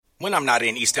When I'm not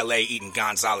in East LA eating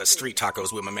Gonzalez street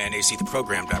tacos with my man AC, the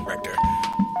program director,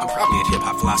 I'm probably at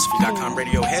hiphopphilosophy.com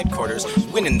radio headquarters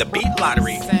winning the beat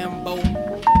lottery. Sambo,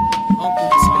 Uncle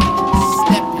Tom,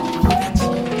 stepping,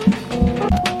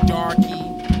 darky,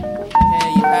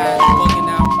 had your eyes bugging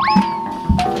out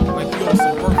like you on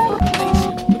some birth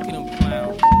population. Look at them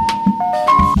clowns.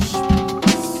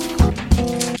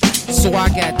 So I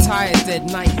got tired that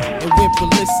night and went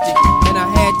ballistic, and I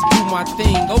had to do my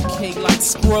thing. Okay, like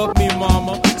scrub me,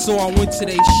 mama. So I went to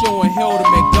they show and held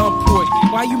them at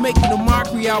gunpoint. Why you making a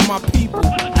mockery out my people?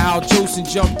 Al Jolson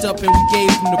jumped up and we gave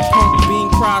him the punk. Bing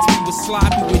Crosby was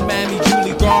sloppy with Mammy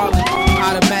Julie Garland.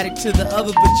 Automatic to the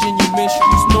other Virginia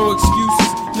minstrels. No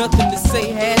excuses, nothing to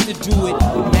say, had to do it.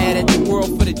 Mad at the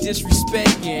world for the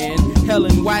disrespect, yeah. And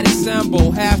Helen White and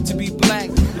Sambo have to be black.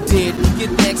 Dead, get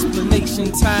the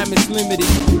explanation, time is limited.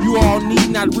 You all need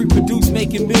not reproduce,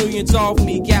 making millions off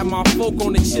me. Got my folk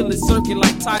on the chillin' circuit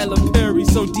like Tyler Perry,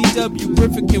 so D.W.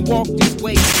 Griffith can walk this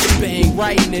way. Bang,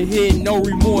 right in the head, no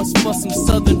remorse for some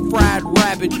southern fried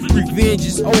rabbit. Revenge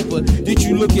is over. Did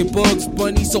you look at Bugs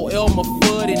Bunny? So Elmer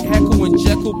Fudd and Heckle and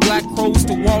Jekyll, Black Crows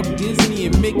to Walt Disney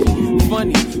and Mickey.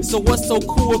 Funny. So what's so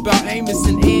cool about Amos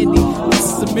and Andy?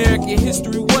 This is American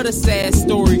history, what a sad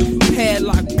story.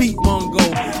 Padlock beat Mungo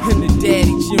and the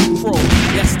daddy Jim Crow.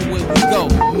 That's the way we go.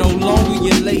 No longer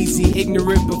you lazy,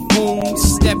 ignorant buffoons.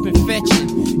 Steppin'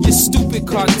 fetching your stupid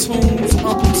cartoons.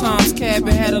 Uncle Tom's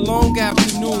Cabin had a long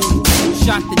afternoon.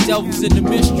 Shot the devils in the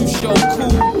minstrel show,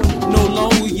 cool. No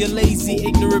longer you lazy,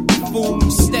 ignorant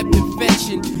buffoons. Steppin'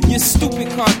 fetching your stupid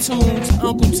cartoons.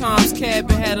 Uncle Tom's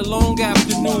Cabin had a long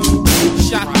afternoon.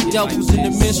 Shot the devils in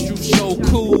the minstrel show,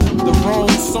 cool. The wrong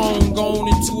song gone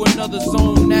into another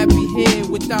zone. Nappy head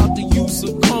without the use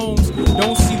of combs.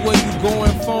 Don't see where you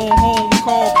going, phone home,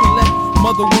 call, collect.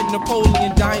 Mother with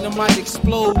Napoleon, dynamite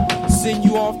explode. Send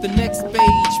you off the next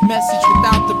page. Message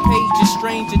without the page. A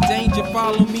stranger danger,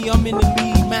 follow me, I'm in the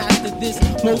lead. Master this,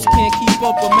 most can't keep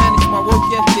up or manage my work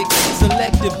ethic.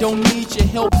 Selective, don't need your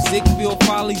help. Zickville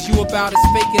follies you about as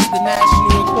fake as the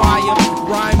National Enquirer.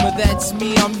 Rhymer, that's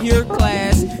me, I'm here,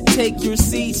 class. Take your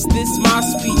seats, this my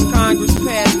speech. Congress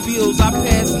passed bills, I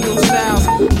pass ill styles.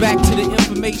 Back to the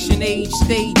information age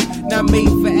stage. Not made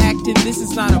for acting, this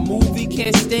is not a movie.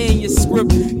 Can't stand your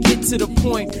script, get to the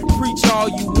point. Preach all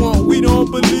you want, we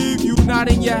don't believe you. Not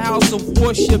in your house of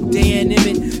worship, Dan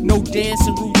Emmett. No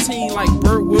dancing routine like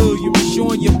Burt Williams.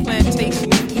 Showing your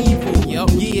plantation of evil, yup,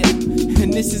 yeah.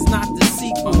 And this is not the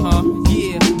sequel,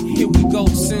 yeah. Here we go,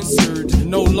 censored.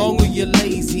 No longer you're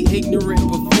lazy, ignorant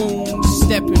buffoons.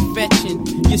 Steppin' fetching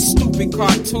your stupid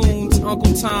cartoons.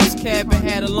 Uncle Tom's Cabin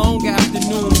had a long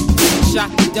afternoon. Shot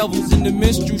the devils in the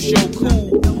minstrel show,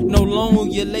 cool. No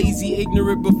longer you lazy,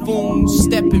 ignorant buffoons.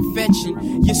 Steppin'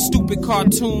 fetching your stupid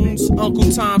cartoons.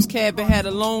 Uncle Tom's Cabin had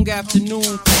a long afternoon.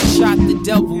 Shot the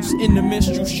devils in the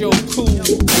minstrel show, cool.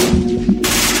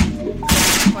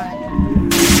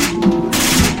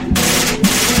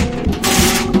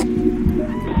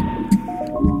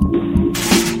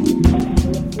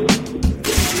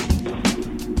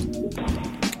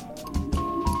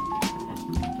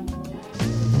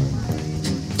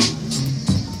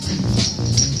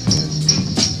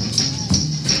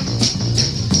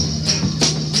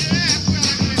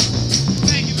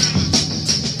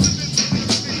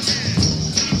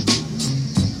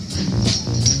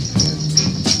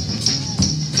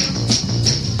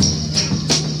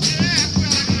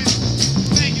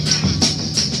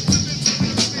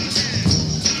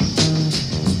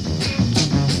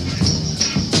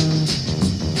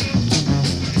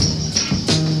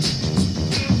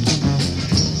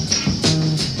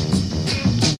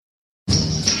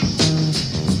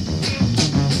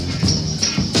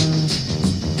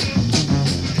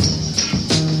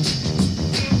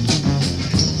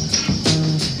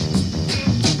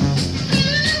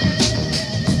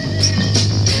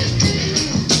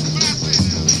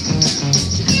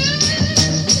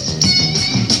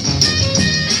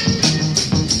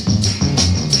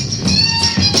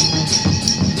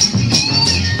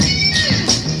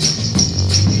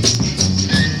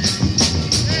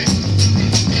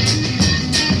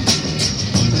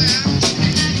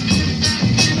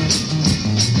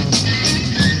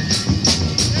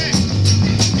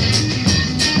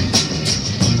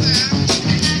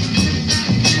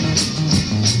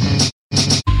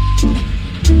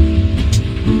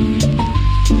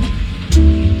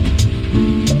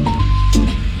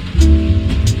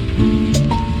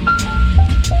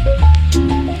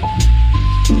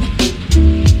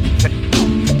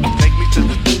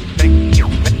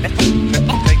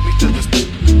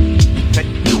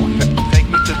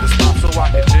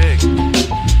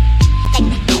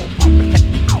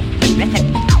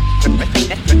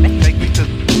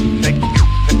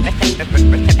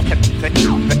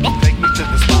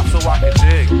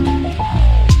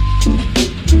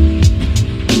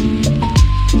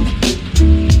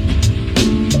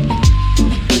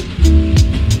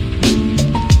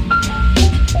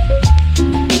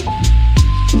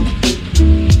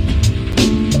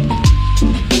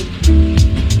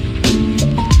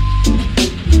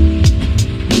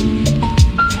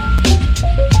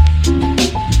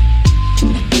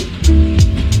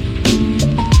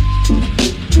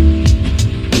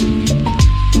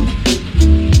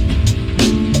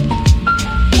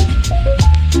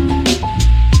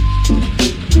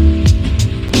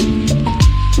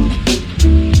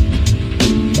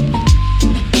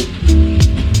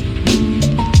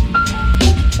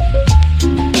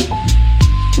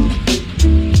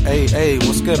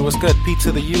 good? P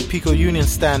to the U, Pico Union,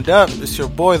 stand up. It's your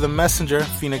boy, the Messenger,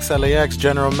 Phoenix LAX,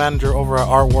 General Manager over at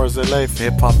Art Wars LA for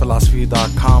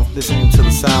HipHopPhilosophy.com. Listening to the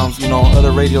sounds, you know,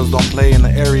 other radios don't play in the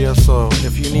area, so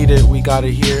if you need it, we got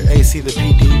it here. AC the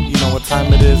PD, you know what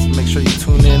time it is. Make sure you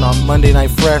tune in on Monday Night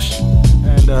Fresh.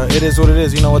 And it is what it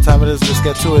is. You know what time it is. Just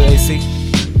get to it, AC.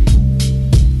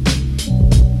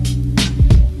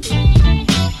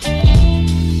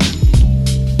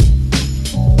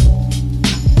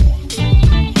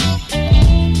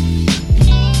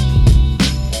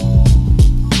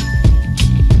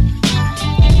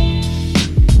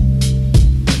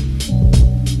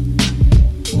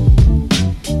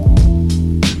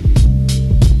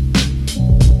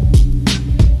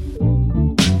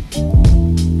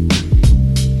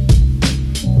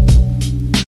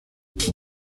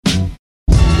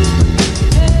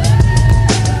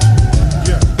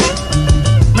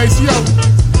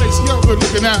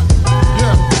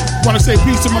 Say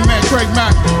peace to my man Craig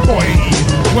Mack, boy,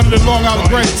 one of the Long Island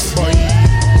greats, boy.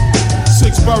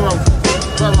 Six Borough.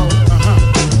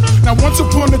 Now once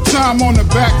upon a time on the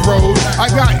back road, I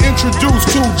got introduced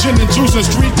to gin and juice and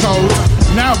street code.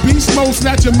 Now beast mode,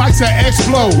 snatching mics at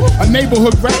explode. A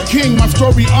neighborhood rap king, my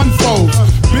story unfolds.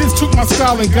 Biz took my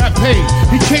style and got paid.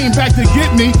 He came back to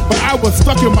get me, but I was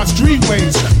stuck in my street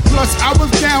ways. Plus, I was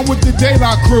down with the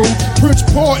Daylight crew. Prince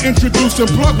Paul introduced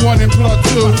him, Plug 1 and Plug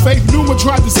 2. Faith Newman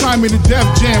tried to sign me to Def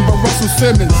Jam, but Russell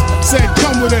Simmons said,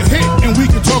 come with a hit and we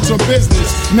can talk some business.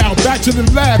 Now back to the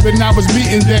lab and now it's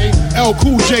meeting day. L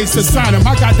Cool J said sign him,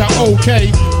 I got that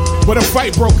okay. But a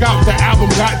fight broke out, the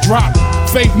album got dropped.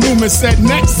 Faith Newman said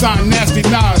next sign Nasty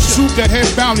Nas. Shoot the head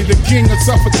bounty, the king of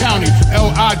Suffolk County.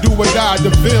 L.I. do or die, the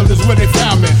Ville is where they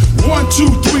found me. 1, 2,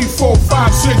 3, 4,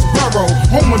 5, 6 Borough,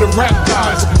 home of the rap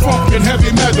guys, funk and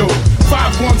heavy metal.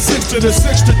 516 to the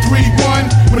 6 to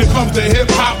 3-1. When it comes to hip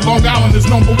hop, Long Island is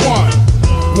number one.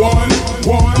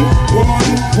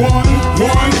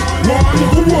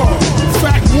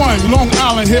 Fact 1, Long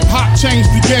Island hip hop changed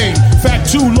the game.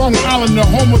 Fact 2, Long Island, the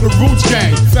home of the Roots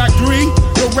gang. Fact 3,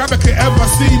 no rapper could ever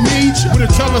see me with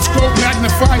a telescope,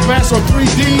 magnifying glass, or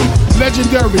 3D.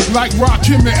 Legendary like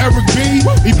Rakim and Eric B,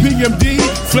 EPMD,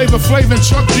 Flavor Flav and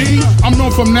Chuck D. I'm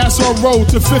known from Nassau Road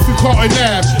to 5th and Carlton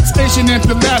Ave, stationed in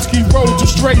Pulaski Road to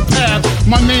Straight Path.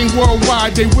 My name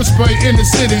worldwide, they whisper in the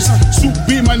cities. Soup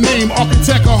be my name,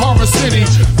 architect of Horror City.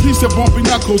 Piece of Bumpy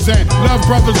Knuckles and Love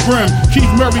Brothers Grimm.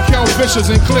 Keith Murray, Kel Vicious,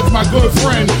 and Cliff, my good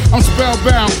friend. I'm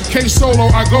spellbound,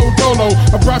 K-Solo, I go dolo.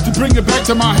 About to bring it back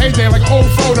to my heyday like old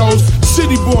photos.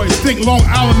 City boys think Long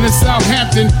Island and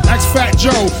Southampton. Ask Fat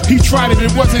Joe, he tried it,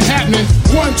 it wasn't happening.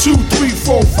 1, 2, 3,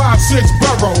 4, 5, 6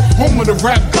 Borough, home of the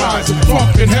rap guys,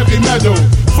 funk and heavy metal.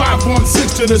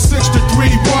 516 to the 6 to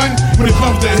 3-1. When it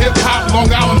comes to hip hop,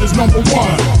 Long Island is number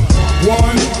one.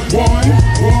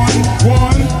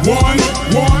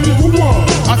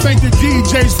 I thank the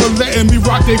DJs for letting me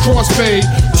rock their crossfade.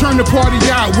 Turn the party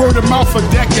out, word of mouth for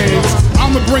decades.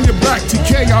 I'ma bring it back to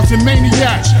chaos and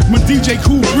maniacs. When DJ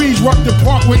Cool Breeze rocked the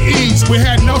park with ease. We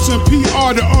had Nelson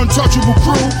PR, the untouchable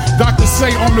crew. Dr.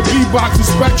 Say on the beatbox and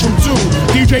Spectrum 2.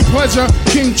 DJ Pleasure,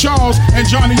 King Charles, and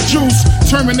Johnny Juice.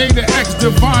 Terminator X,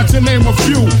 Divine, to name a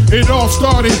few. It all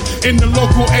started in the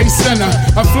local A Center.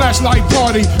 A flashlight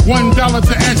party, $1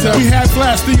 to enter. We had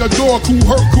Flash Theodore,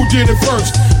 who did it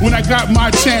first. When I got my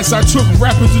chance, I took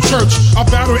rappers to church. I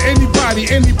battle anybody,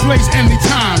 any place,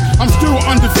 anytime. I'm still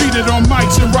undefeated on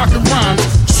mics and rockin' rhymes.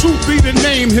 Soup be the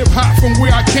name, hip hop from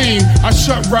where I came. I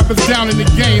shut rappers down in the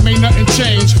game, ain't nothing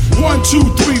changed. 1, 2,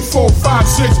 3, 4, 5,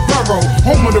 6 Borough,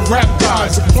 home of the rap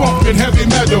guys, funk and heavy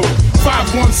metal.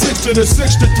 516 to the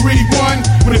 6 to 3-1.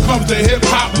 When it comes to hip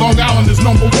hop, Long Island is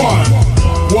number one.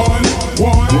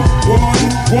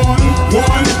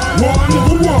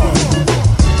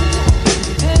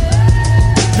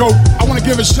 Yo, I wanna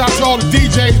give a shout to all the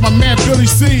DJs, my man Billy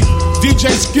C, DJ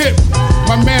Skip,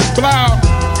 my man Blau,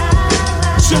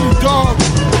 Chili Dog,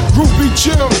 Group B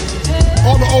Chill,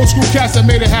 all the old school cats that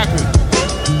made it happen.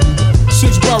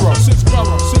 6 Borough, 6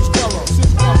 Borough, 6 Borough,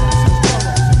 6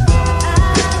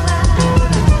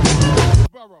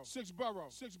 Borough, 6 Borough, 6 Borough,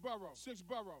 6 Borough, 6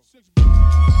 Borough, 6 Borough.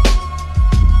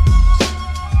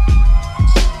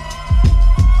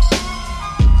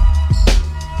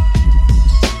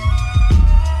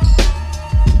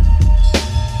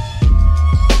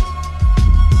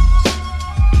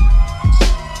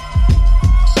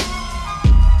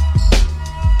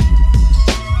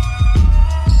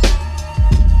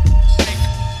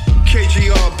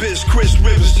 Biz, Chris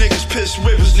Rivers, niggas piss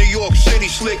rivers, New York City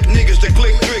slick niggas that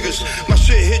click triggers. My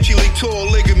shit hit you like tall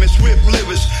ligaments, rip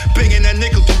livers. Banging that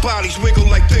nickel to bodies, wiggle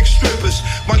like thick strippers.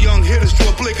 My young hitters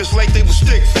draw blickers like they were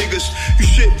stick figures. You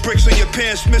shit bricks on your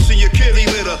pants missing your kitty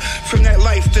litter. From that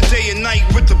life to day and night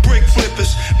with the brick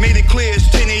flippers. Made it clear it's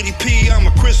 1080p, I'm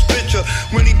a crisp picture.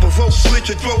 When he provokes, slit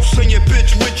your throat, send your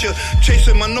bitch with you.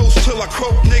 Chasing my nose till I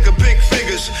croak, nigga, big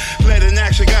figures. Let in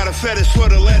action, got a fetish for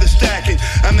the letter stacking.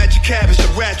 I'm at your cabbage, a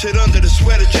ratchet under the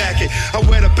sweater jacket. I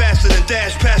wear the bastard and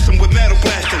dash past him with metal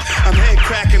blasting. I'm head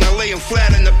cracking, I lay him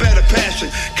flat in the better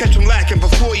passion. Catch him lacking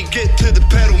before you get to the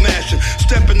pedal mashing.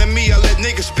 Stepping to me, I let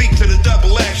niggas speak to the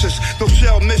double actions. No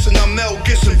shell missing, I'm Mel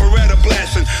Gibson, Beretta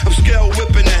blasting. I'm scale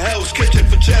whipping the Hell's Kitchen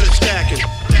for cheddar stacking.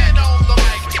 Get on the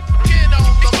mic, get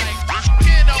on the mic,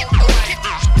 get on the mic,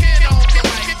 get on the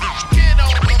mic, get on the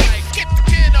mic, get on the mic,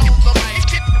 get on the mic,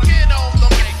 get on the mic, get on the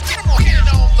mic, get on the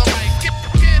mic, get on the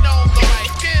mic, get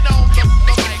on the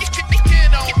mic,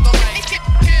 get on the mic, get on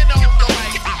the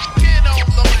mic, get on the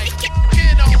mic,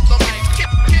 get on the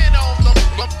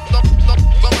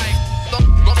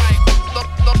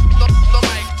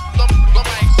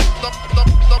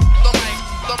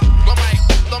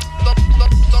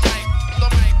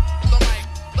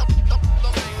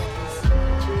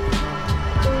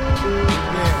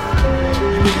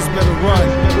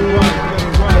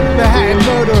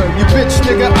bitch,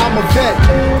 nigga, I'm a vet.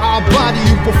 I'll body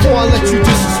you before I let you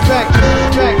disrespect.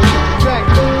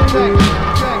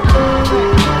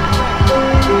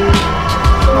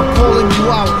 I'm calling you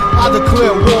out, I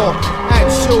declare war. At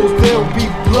shows, there'll be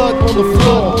blood on the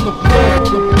floor.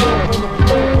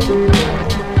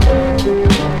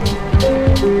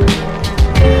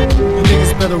 You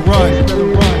niggas better run, better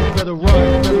run, better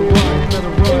run, better run, better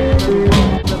run,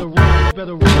 better run,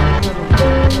 better run, better run.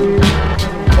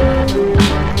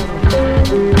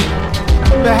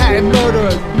 Manhattan murder.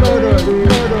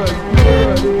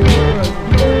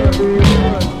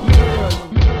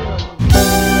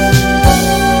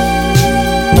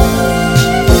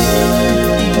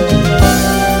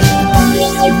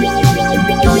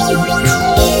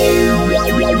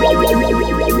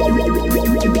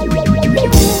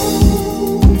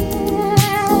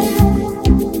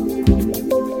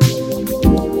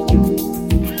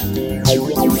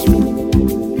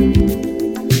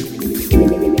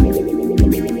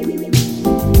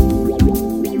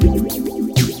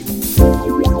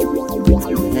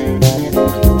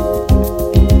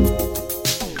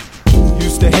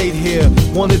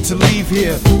 Wanted to leave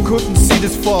here, couldn't see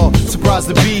this far, surprised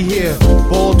to be here.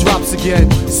 Ball drops again,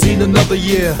 seen another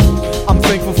year. I'm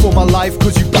thankful for my life,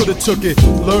 cause you could've took it.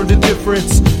 Learned the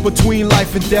difference between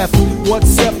life and death. What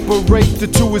separate the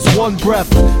two is one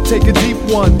breath. Take a deep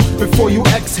one before you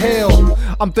exhale.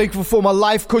 I'm thankful for my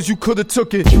life, cause you could've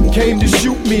took it. Came to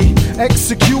shoot me,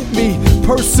 execute me,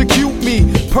 persecute me.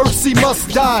 Percy must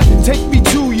die, take me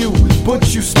to you,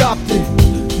 but you stopped it.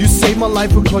 You saved my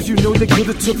life because you know they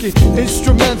could've took it.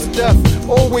 Instruments of death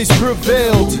always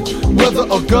prevailed. Whether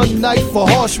a gun, knife, or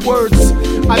harsh words,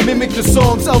 I mimic the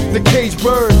songs of the caged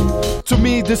bird. To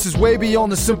me, this is way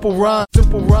beyond a simple rhyme.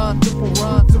 Simple rhyme, simple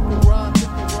rhyme, simple rhyme.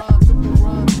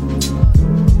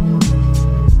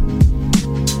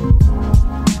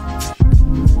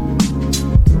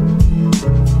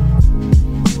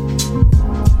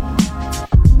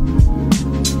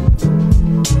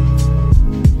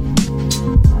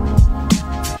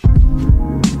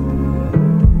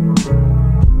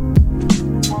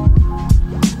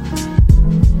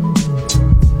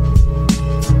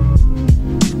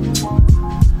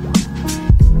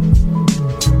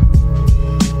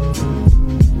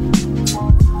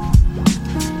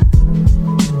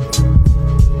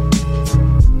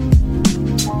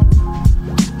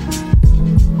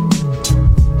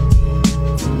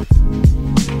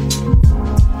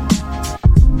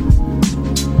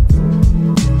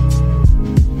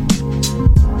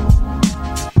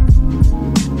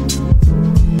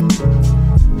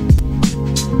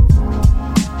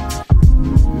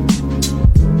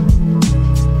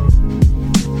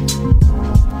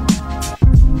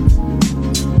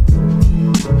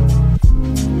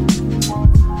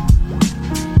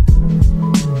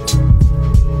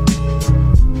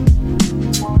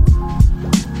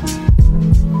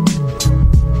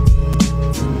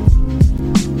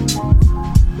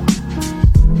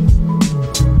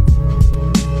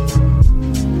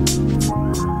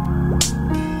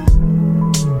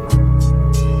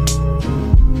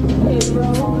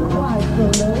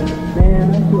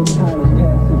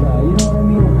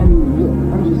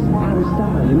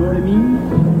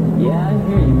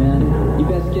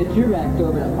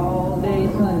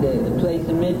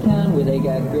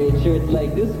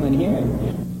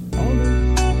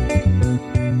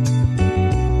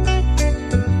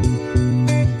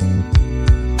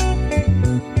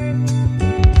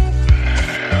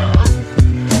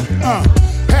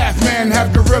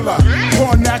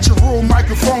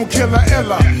 Stone killer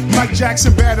illa. Mike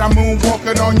Jackson bad, I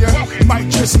moonwalking on ya. Mike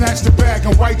just snatched the bag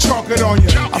and white chocolate on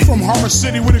ya. I'm from Harvard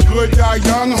City with a good die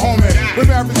young homie. Where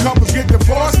married couples get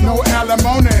divorced, no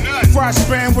alimony. Fried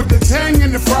span with the tang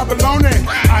and the fried bologna.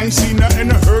 I ain't seen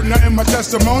nothing or heard nothing, my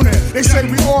testimony. They say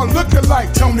we all look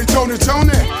alike, Tony, Tony,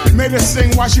 Tony. Made her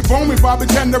sing while she bone me, Bobby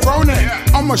Tenderoni.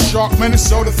 I'm a shark,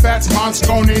 Minnesota Fats,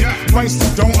 Monscone.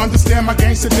 Wanksters don't understand my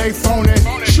gangster, they phony.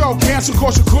 Show canceled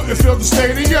cause you couldn't fill the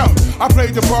stadium. I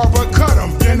played the barber, cut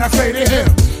him, then I faded him.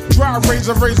 Dry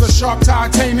razor, sharp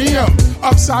titanium.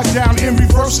 Upside down in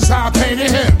reverse is how I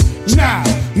painted him. Nah,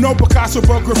 no Picasso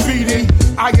but graffiti.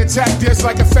 I attack this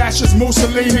like a fascist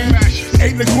Mussolini.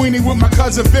 Ate linguine with my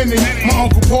cousin Vinny. My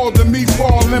uncle Paul, the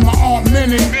meatball, and my aunt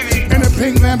Minnie. In a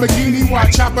pink Lamborghini while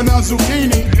chopping on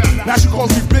zucchini. Now she calls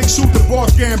me Big Suit, the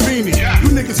boss Gambini. You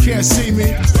niggas can't see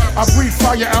me. I breathe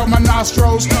fire out my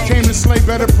nostrils. Came to slay,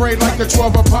 better pray like the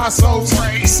 12 apostles.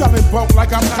 Selling bulk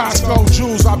like I'm Costco.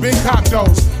 Jewels, I've been cocked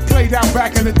those. Played out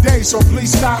back in the day, so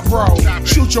please stop, bro.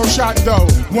 Shoot your shot, though.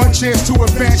 One chance to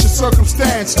advance your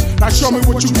circumstance. Now show me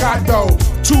what you got, though.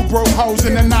 Two broke hoes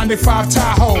in a 95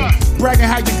 Tahoe. Bragging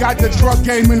how you got the drug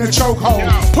game in the chokehold.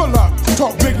 Pull up,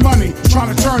 talk big money,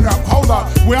 trying to turn up. Hold up,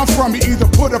 where I'm from, you either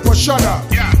put up or shut up.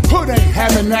 Hood ain't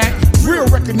having that. Real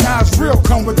recognize real,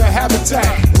 come with the habitat.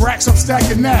 Racks, I'm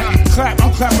stacking that. Clap,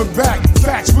 I'm clapping back.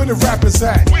 Facts, where the rappers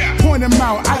at? Point them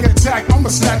out, I attack, I'ma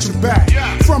snatch them back.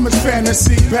 From his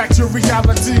fantasy back to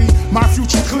reality. My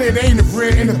future clear, they ain't a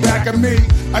bread in the back of me.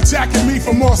 Attacking me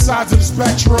from all sides of the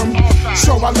spectrum.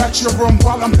 So I lecture them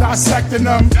while I'm dissecting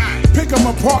them. Pick them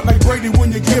apart like Brady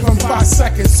when you give them 5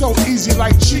 seconds. So easy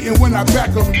like cheating when I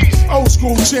back them. Old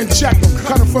school chin check them.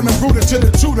 Cut them from the rooter to the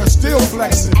tutor, still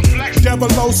flexing.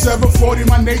 00740,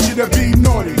 my nature to be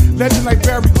naughty. Legend like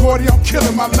Barry Gordy, I'm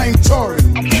killing my lame Tory.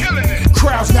 I'm killing it.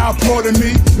 Crowds now applauding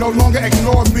me, no longer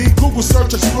ignore me. Google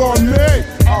search, explore me.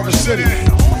 Harvard City.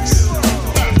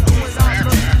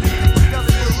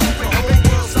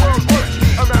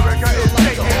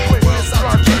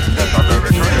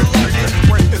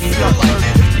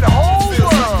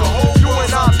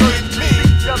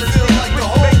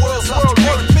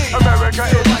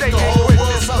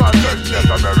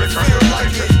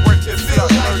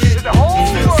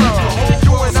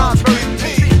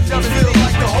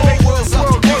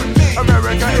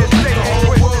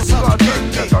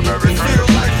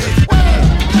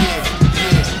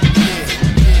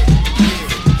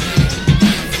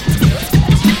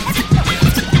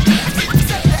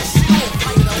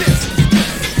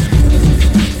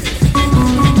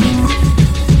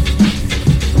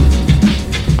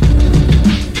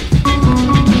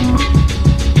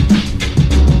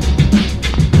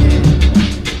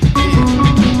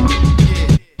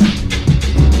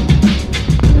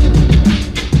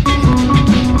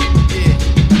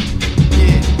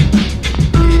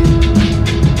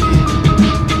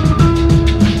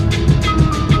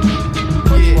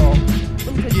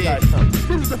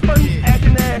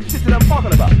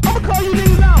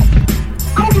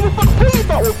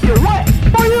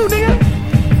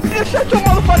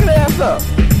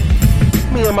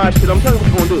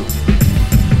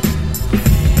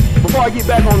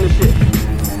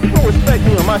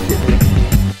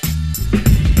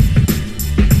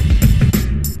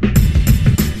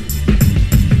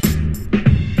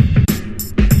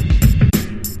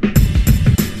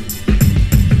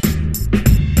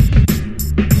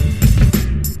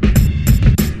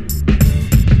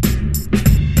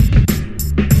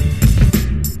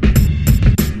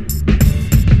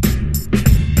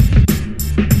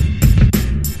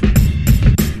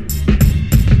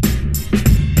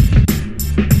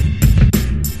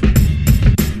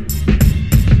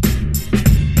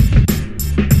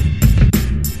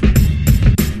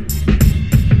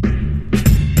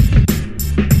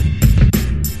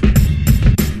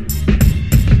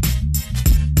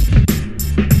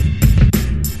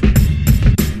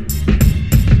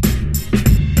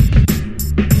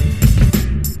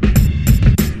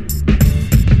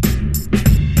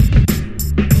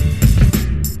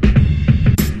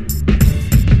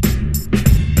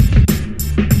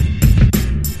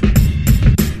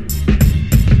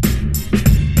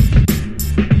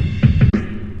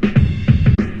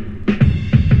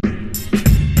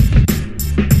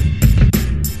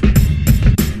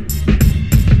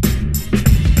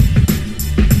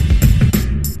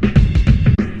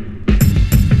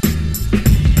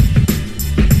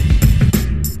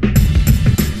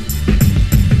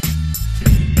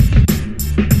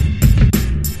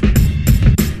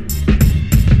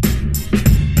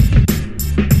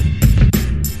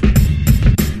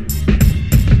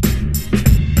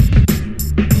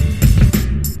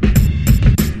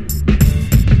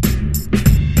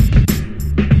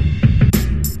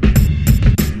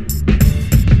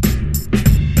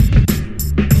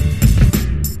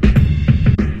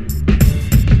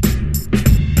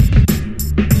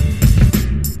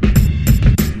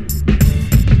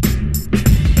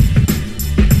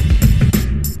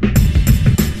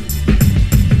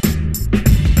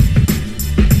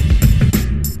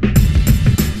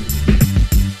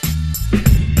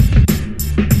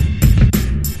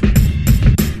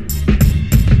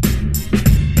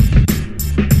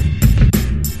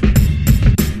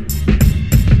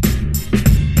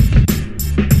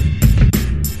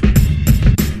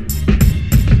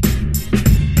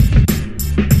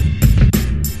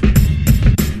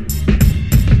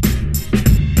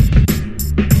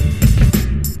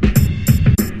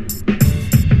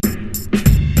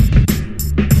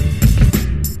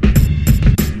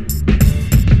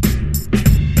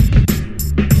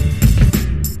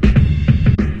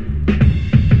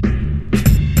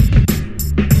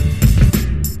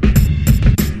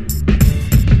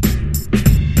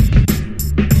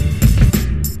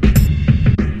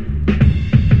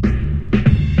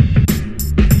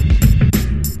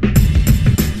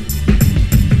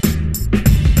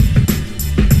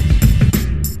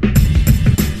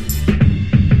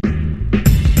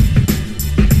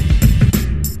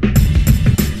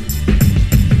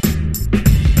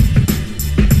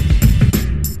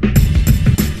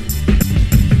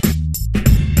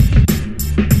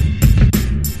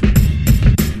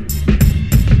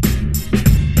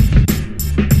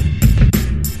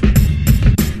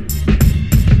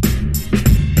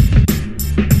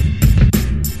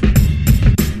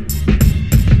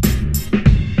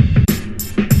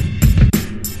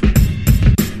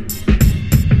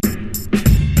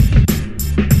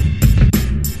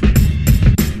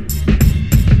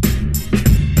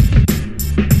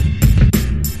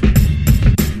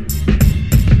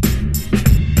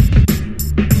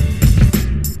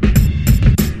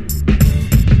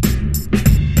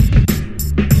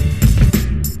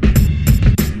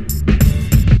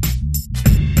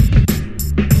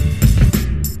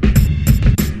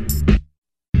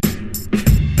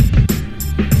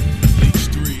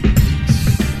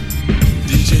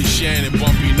 Shannon,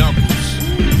 Bumpy Knuckles,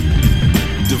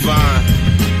 Divine.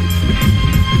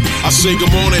 I say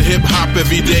good morning hip-hop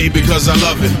every day because I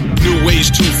love it. New ways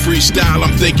to freestyle,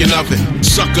 I'm thinking of it.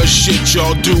 Sucker shit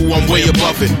y'all do, I'm way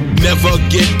above it. Never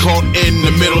get caught in the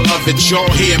middle of it. Y'all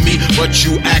hear me, but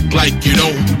you act like you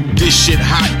don't. This shit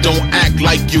hot, don't act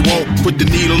like you won't. Put the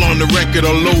needle on the record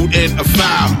or load in a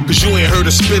file. Cause you ain't heard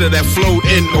a spitter that flowed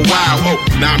in a while. Oh,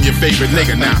 now I'm your favorite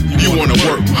nigga now. You wanna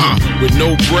work, huh? With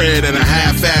no bread and a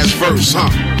half-ass verse, huh?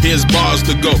 Here's bars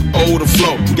to go, oh the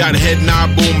flow. Got a head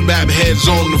nod, boom, bap, heads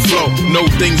on the flow. No,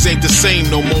 things ain't the same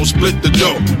no more, split the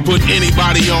dough. Put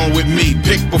anybody on with me,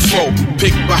 pick before,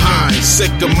 pick behind.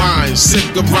 Sick of mine, sick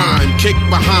of rhyme. Kick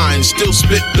behind, still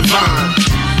spit the vine.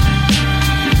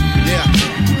 Yeah.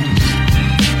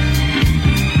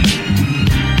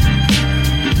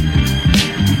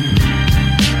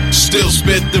 Still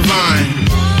spit the vine.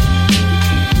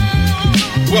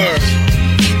 Word.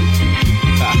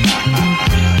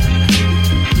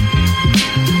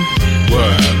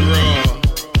 Word.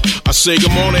 I say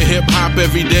good morning hip-hop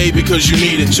every day because you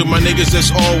need it. To my niggas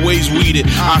that's always weeded,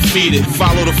 I feed it.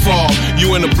 Follow the fall,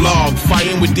 you in the blog.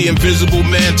 Fighting with the invisible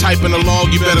man, typing a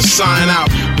log, you better sign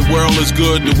out. The world is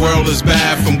good, the world is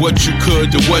bad. From what you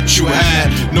could to what you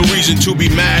had. No reason to be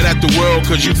mad at the world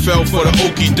cause you fell for the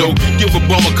okie doke. Give a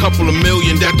bum a couple of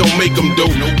million, that don't make him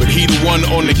dope. But he the one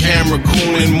on the camera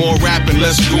cooling. More rapping,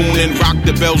 less gooning. Rock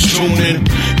the bells tuning.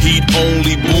 Heat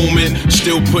only booming.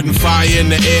 Still putting fire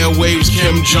in the airwaves.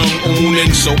 Kim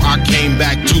Jong-unin. So I came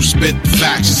back to spit the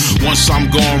facts. Once I'm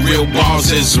gone, real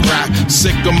bars is rap.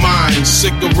 Sick of mine,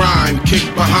 sick of rhyme. Kick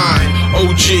behind.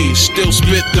 OG, still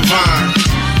spit the vine.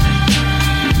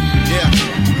 Yeah.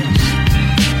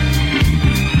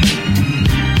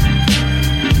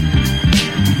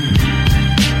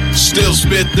 Still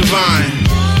spit the vine.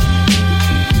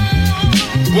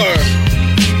 Word.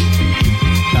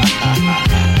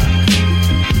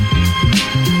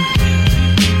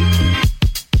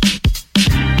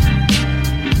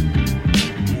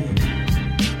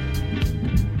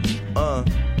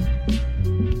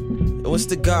 What's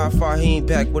the Godfather? He ain't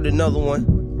back with another one.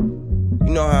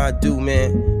 You know how I do,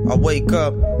 man. I wake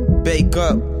up, bake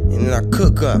up, and then I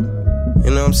cook up.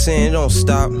 You know what I'm saying? It don't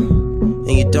stop, and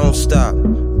you don't stop.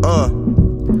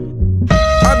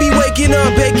 I be waking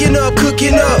up, baking up,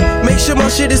 cooking up. Make sure my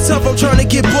shit is tough, I'm trying to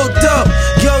get booked up.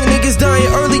 Young niggas dying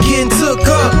early, getting took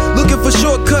up. Looking for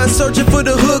shortcuts, searching for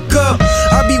the hookup.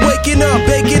 I be waking up,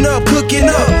 baking up, cooking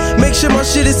up. Make sure my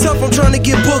shit is tough, I'm trying to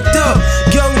get booked up.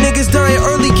 Young niggas dying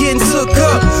early, getting took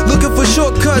up. Looking for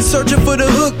shortcuts, searching for the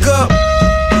hookup.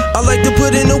 I like to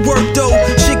put in the work though.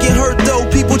 Shit get hurt though,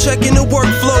 people checking the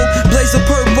workflow. Blaze a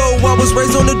purple, I was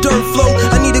raised on the dirt flow.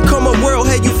 I need to come up world,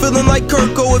 hey you feeling like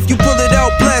Kirko. If you pull it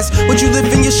out, blast, what you lift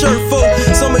in your shirt for?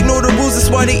 Some ignore the rules, that's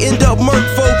why they end up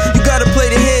murkful. You gotta play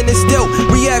the hand that's dealt.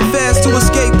 React fast to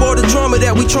escape all the drama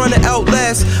that we trying to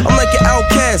outlast. I'm like an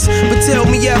outcast, but tell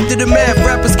me after the math,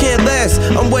 rappers can't last.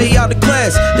 I'm way out of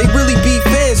class, they really be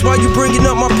fans. Why you bringing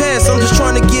up my past? I'm just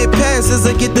trying to get past as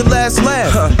I get the last laugh.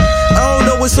 I don't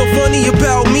know what's so funny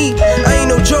about me. I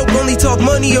ain't no joke, only talk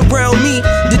money around me.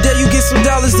 The day you get some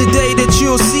dollars, the day that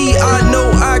you'll see. I know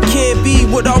I can't be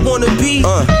what I wanna be.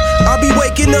 I be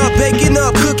waking up, baking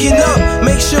up, cooking up.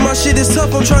 Make sure my shit is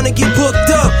tough, I'm trying to get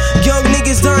booked up. Young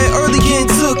niggas dying early,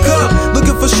 getting took up.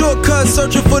 Looking for shortcuts,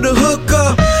 searching for the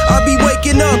hookup. I be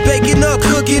waking up, baking up,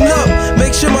 cooking up.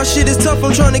 Make sure my shit is tough,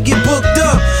 I'm trying to get booked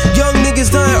up. Young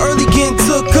niggas dying early, getting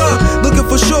took up. Looking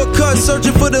for shortcuts,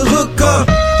 searching for the hookup.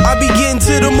 I be getting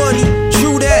to the money,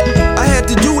 true that. I had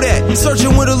to do that,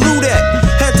 searching with a loot at.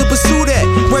 Had to pursue that,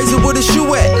 raising with a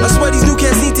shoe at. I swear these new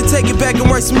cats need to take it back and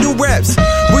write some new raps.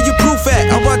 Where you proof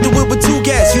at? I rock the whip with 2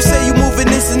 gas. You say you moving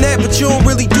this and that, but you don't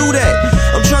really do that.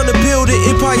 I'm trying to build an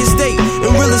empire state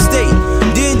in real estate.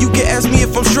 Then you can ask me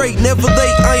if I'm straight, never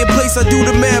late. I in place, I do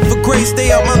the math for grace. Stay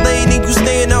out my lane and you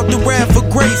staying out the wrath for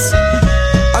grace.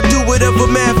 I do whatever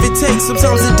math it takes.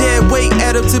 Sometimes a dead weight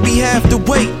add up to be half the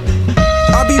weight.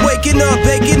 I be waking up,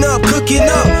 baking up, cooking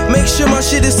up. Make sure my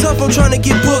shit is tough, I'm trying to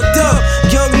get booked up.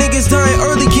 Young niggas dying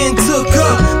early, getting took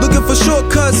up. Looking for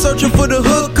shortcuts, searching for the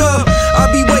hookup.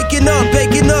 I be waking up,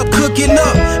 baking up, cooking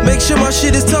up. Make sure my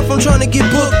shit is tough, I'm trying to get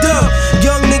booked up.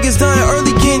 Young niggas dying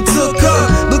early, getting took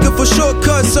up. Looking for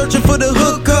shortcuts, searching for the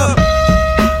hookup.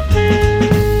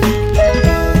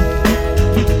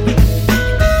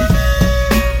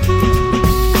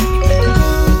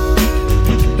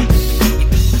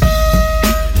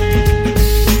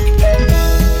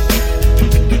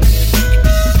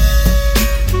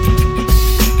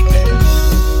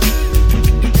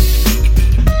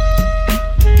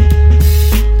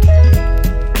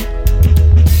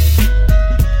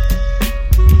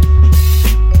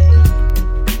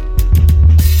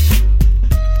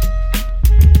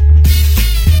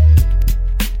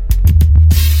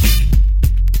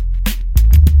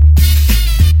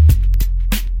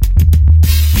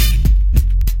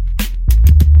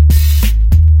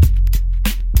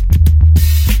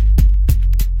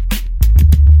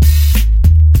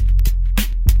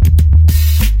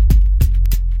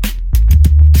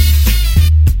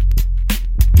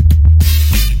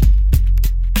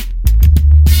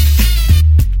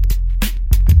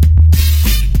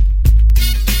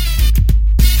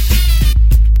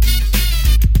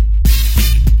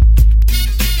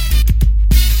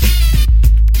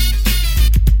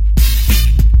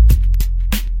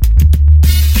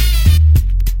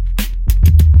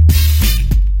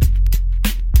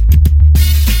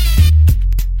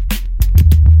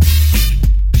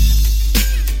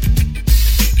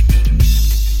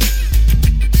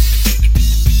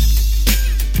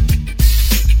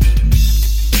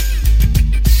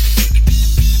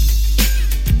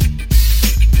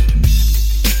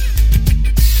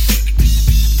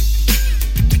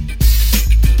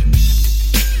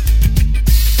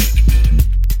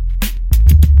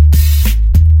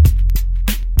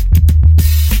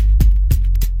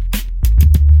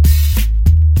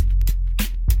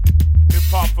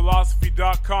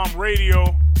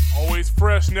 Radio, always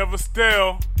fresh, never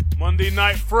stale. Monday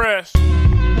Night Fresh.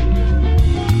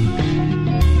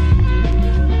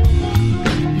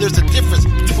 There's a difference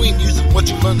between using what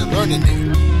you learn and learning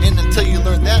it. And until you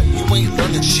learn that, you ain't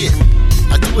learning shit.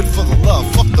 I do it for the love,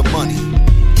 fuck the money.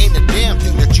 Ain't a damn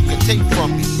thing that you can take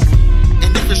from me.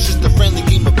 And if it's just a friendly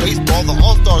game of baseball, the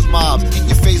All-Stars mobs in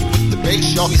your face with the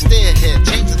bass, y'all. We stay ahead,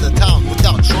 changing the town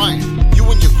without trying. You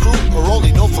and your crew are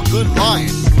only known for good lying.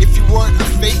 If you weren't a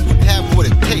fake, you'd have what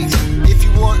it takes. If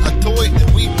you weren't a toy,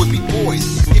 then we would be boys.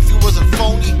 If you wasn't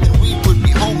phony, then we would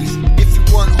be homies. If you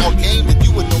weren't all game, then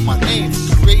you would know my name.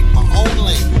 Creating my own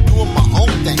lane, doing my own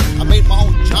thing. I made my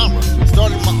own genre,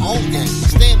 started my own game.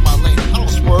 Stay in my lane, I don't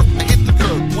swerve, I hit the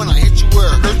curve. When I hit you where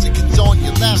it hurts, it gets on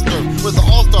your last nerve. We're the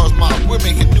All-Stars mob, we're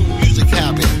making new music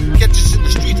happen. Catch us in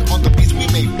the streets on the beats we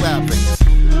make rapping.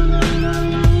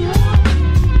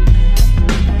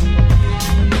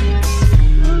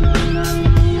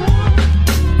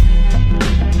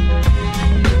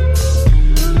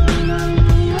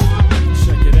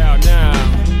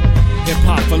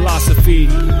 HipHop philosophy,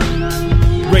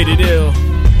 rated ill.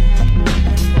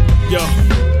 Yo,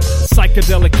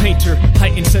 psychedelic painter,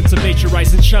 heightened sense of nature,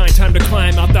 rise and shine. Time to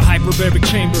climb out the hyperbaric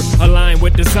chamber, align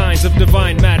with designs of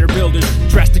divine matter builders.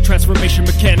 Drastic transformation,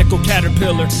 mechanical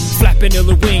caterpillar, flapping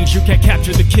iller wings. You can't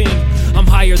capture the king. I'm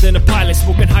higher than a pilot,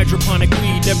 smoking hydroponic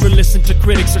weed. Never listen to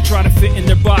critics or try to fit in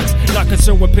their box. Not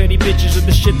concerned with petty bitches or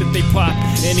the shit that they pop.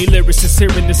 Any lyricist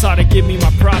hearing this ought to give me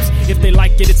my props. If they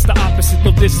like it, it's the opposite.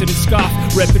 They'll diss it and scoff.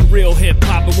 Reppin' real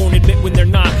hip-hop, but won't admit when they're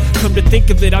not. Come to think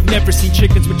of it, I've never seen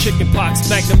chickens with chicken pox.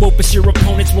 Magnum opus, your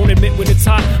opponents won't admit when it's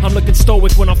hot. I'm looking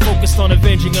stoic when I'm focused on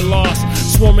avenging a loss.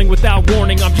 Swarming without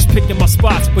warning, I'm just picking my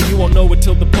spots. But you won't know it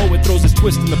till the poet throws his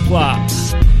twist in the plot.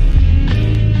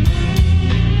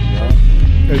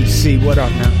 Hey, C, what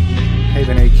up, man?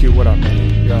 Haven AQ, what up,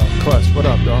 man? Yo, Clutch, what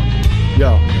up, dog?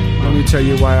 Yo, let me tell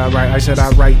you why I write. I said I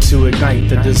write to ignite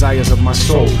the desires of my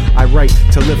soul. I write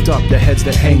to lift up the heads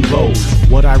that hang low.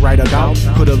 What I write about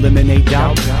could eliminate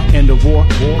doubt. End of war,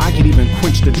 I could even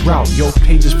quench the drought. Yo,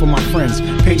 pages for my friends,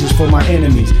 pages for my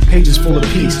enemies, pages full of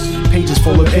peace, pages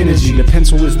full of energy. The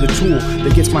pencil is the tool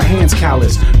that gets my hands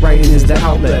calloused. Writing is the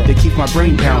outlet that keeps my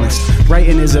brain balanced.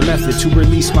 Writing is a method to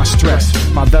release my stress.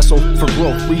 My vessel for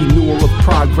growth, renewal of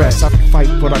progress. I fight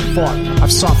what I fought,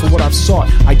 I've sought for what I've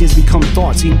sought. Ideas become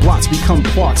thoughts, ink blots become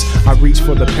plots. I reach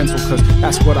for the pencil cause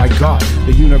that's what I got.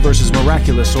 The universe is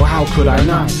miraculous, so how could I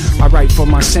not? I write for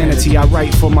my sanity, I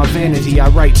write for my vanity. I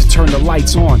write to turn the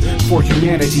lights on for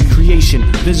humanity. Creation,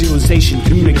 visualization,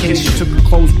 communication. Took a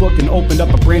closed book and opened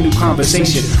up a brand new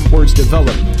conversation. Words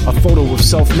develop, a photo of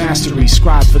self-mastery.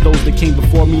 Scribe for those that came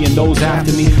before me and those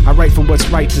after me. I write for what's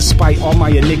right despite all my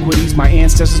iniquities. My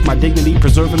ancestors, my dignity,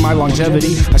 preserving my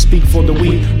longevity. I speak for the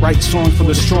weak, write songs for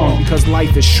the strong. Because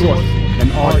life is short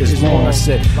and art is long. I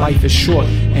said life is short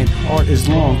and art is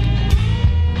long.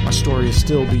 My story is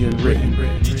still being written.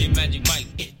 DJ Magic Mike,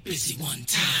 get busy one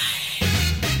time.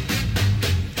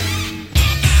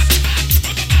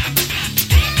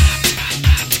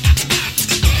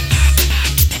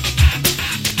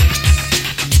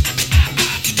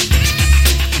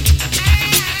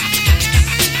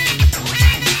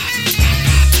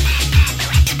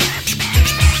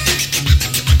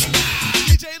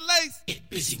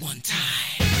 Busy one time.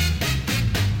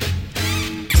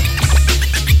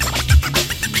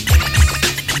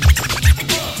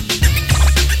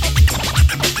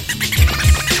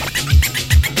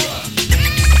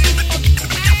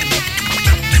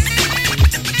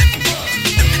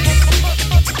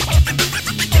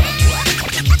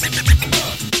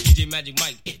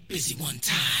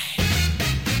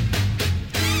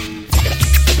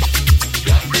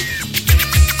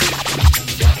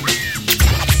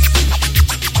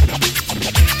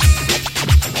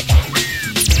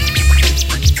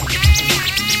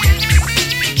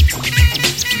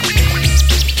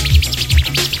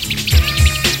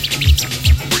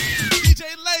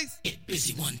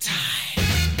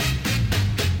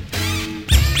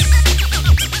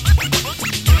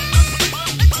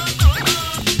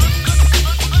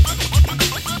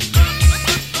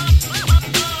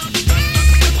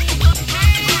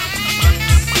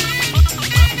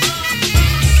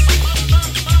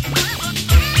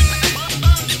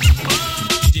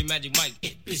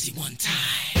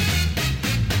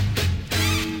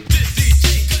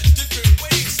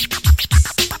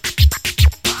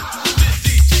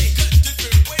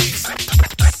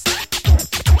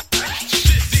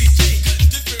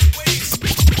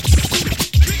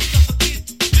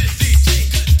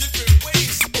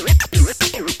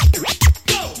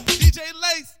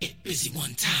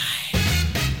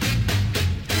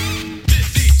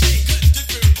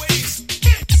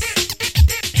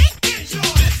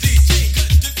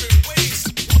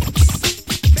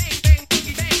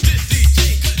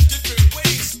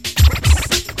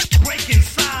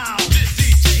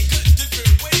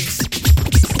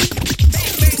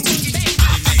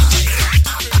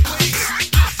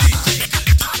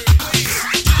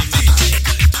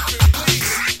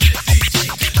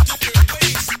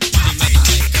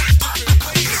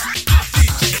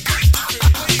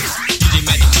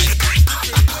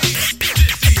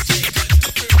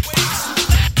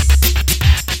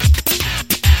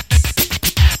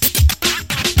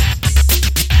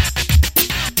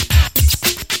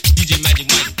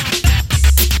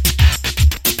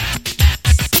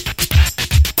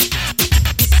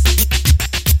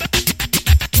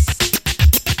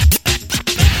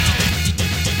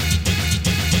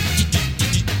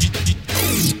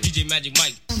 Magic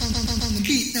Mike. On the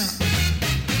beat now.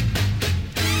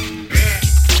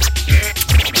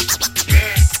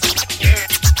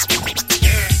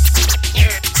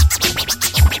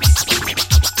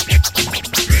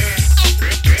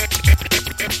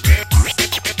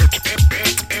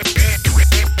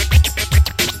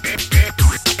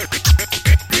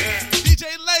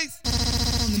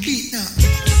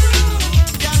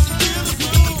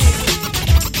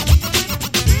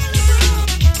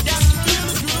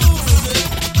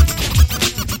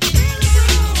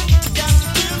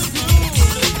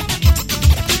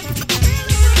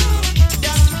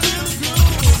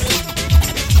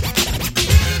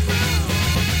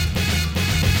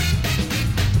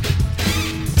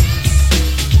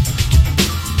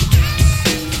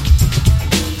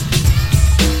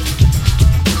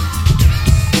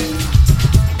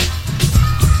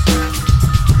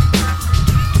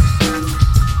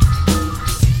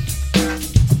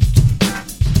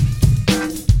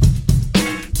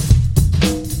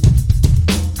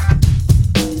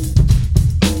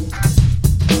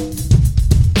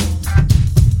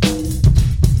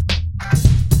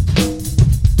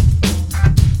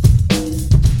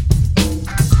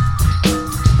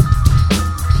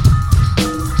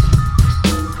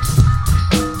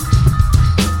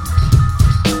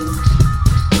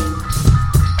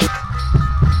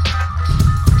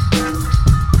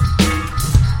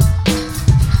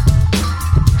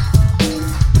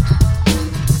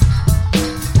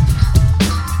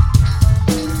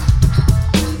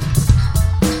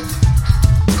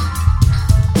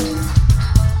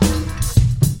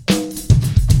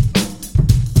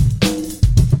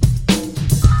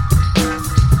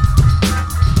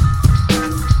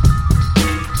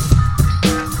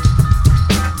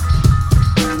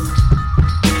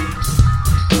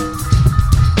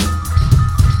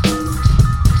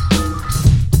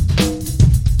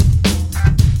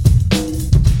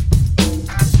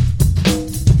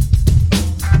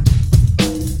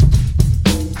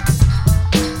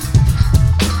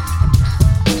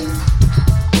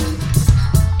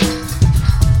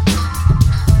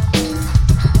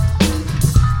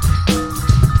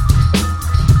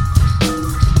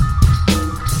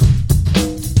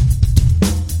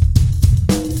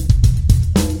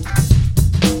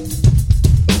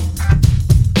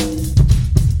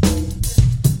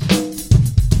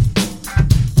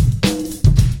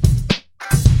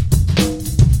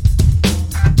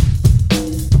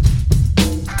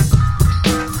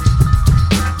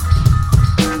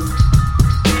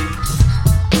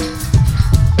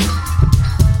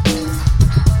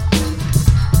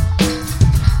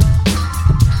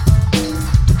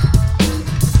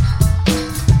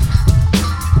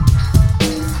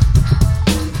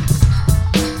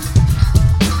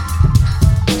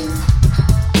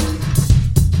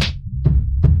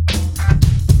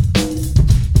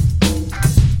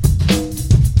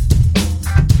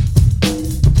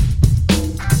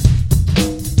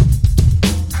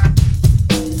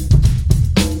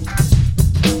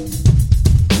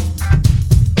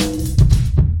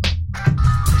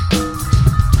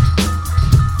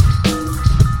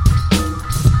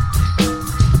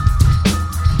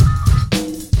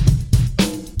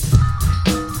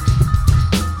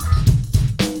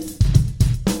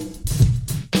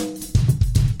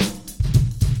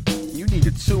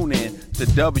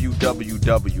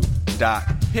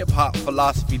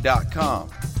 www.hiphopphilosophy.com.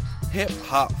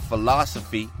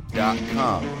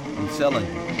 hiphopphilosophy.com. I'm telling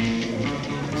you,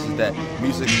 this is that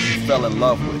music you fell in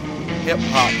love with.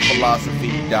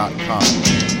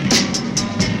 hiphopphilosophy.com.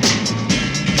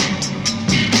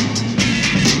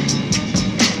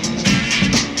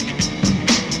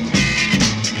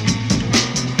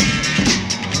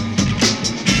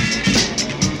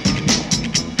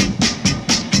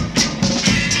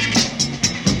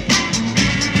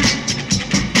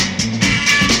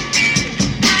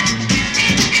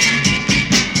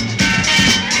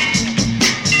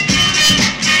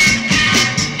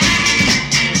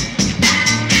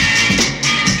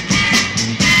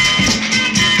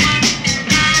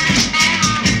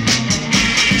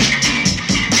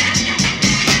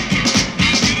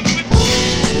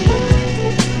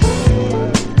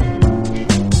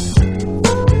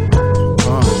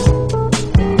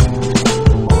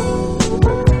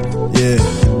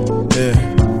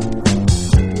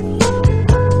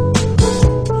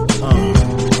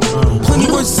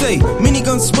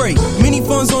 Spray. Many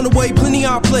funds on the way, plenty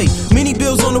I'll play. Many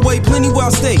bills on the way, plenty where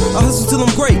I'll stay. I hustle till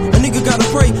I'm great, a nigga gotta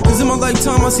pray. Cause in my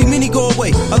lifetime I see many go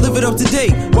away. I live it up to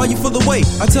date, while you feel away.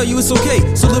 I tell you it's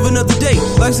okay, so live another day.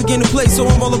 Life's a game to play, so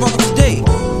I'm all about today.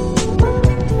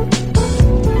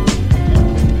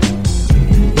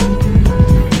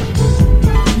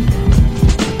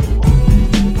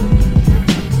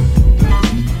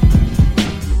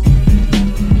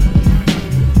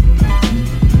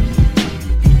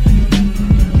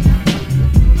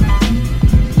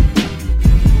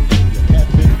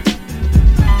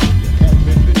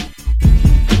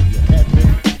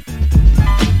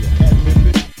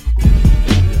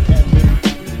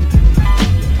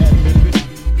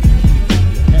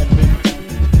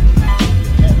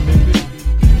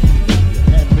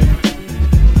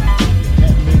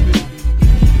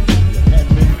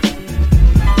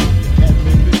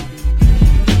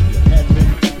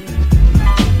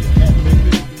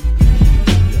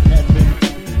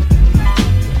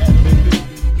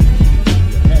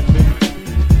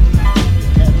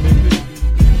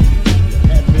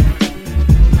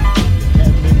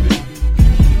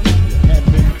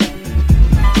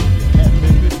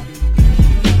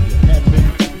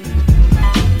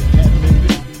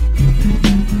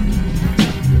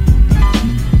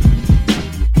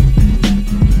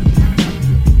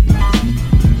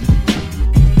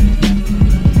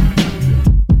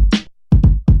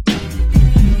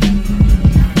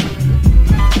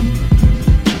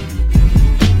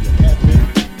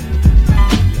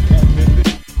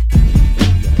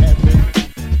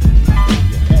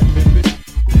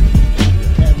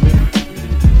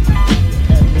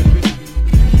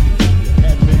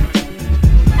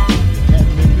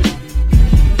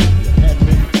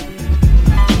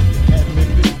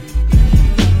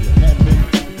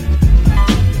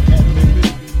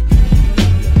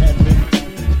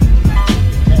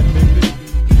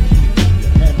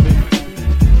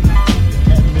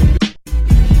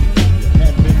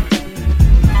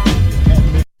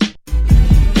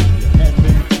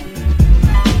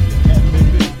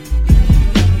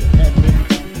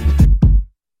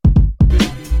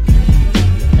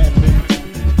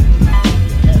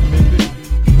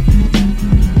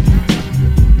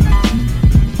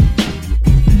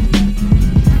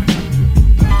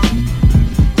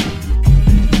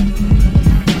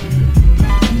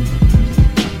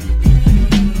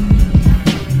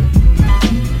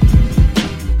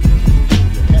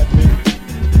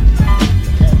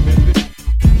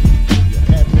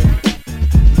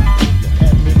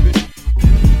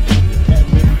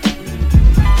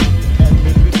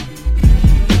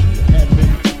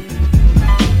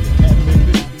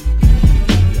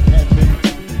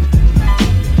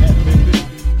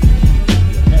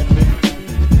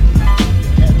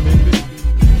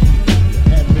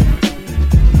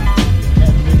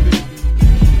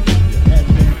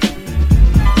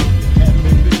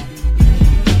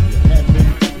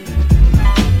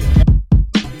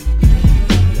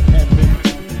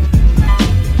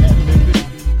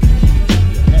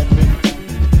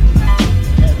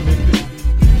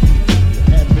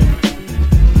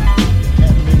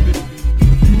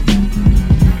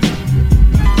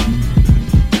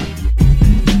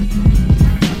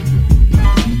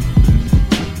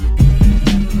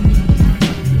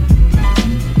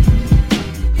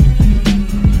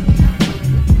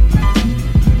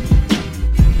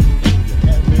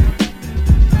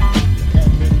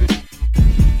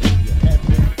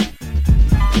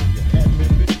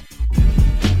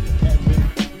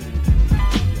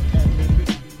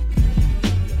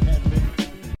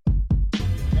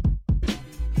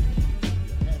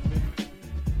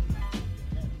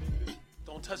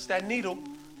 touch that needle.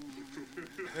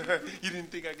 You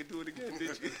didn't think I could do it again,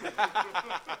 did you?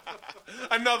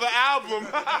 Another album.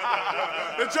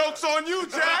 The joke's on you,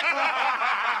 Jack.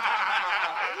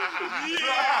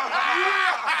 Yeah.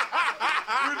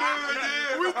 We did it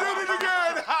again. We did